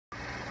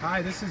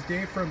Hi, this is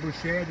Dave from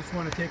Boucher. I just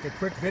want to take a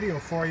quick video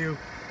for you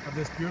of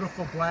this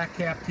beautiful black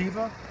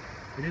Captiva.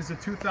 It is a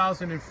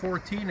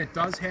 2014. It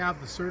does have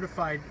the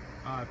certified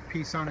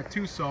piece on it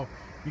too, so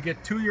you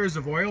get 2 years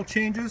of oil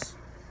changes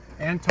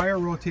and tire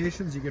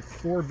rotations. You get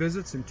 4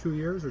 visits in 2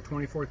 years or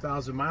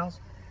 24,000 miles.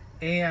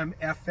 AM,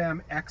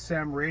 FM,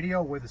 XM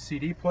radio with a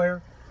CD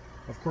player.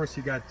 Of course,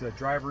 you got the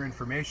driver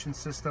information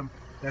system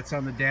that's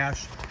on the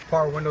dash,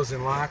 power windows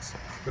and locks,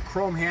 the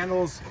chrome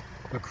handles,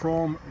 the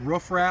chrome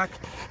roof rack,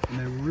 and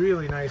then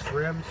really nice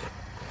rims.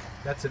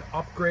 That's an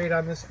upgrade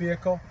on this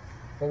vehicle.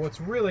 But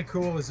what's really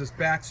cool is this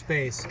back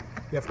space.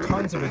 You have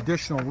tons of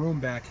additional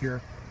room back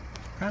here.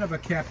 Kind of a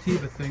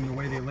Captiva thing, the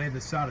way they lay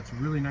this out. It's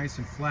really nice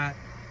and flat,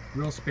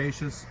 real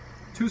spacious.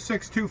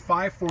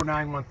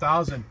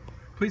 262-549-1000.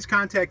 Please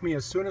contact me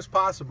as soon as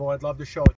possible. I'd love to show it.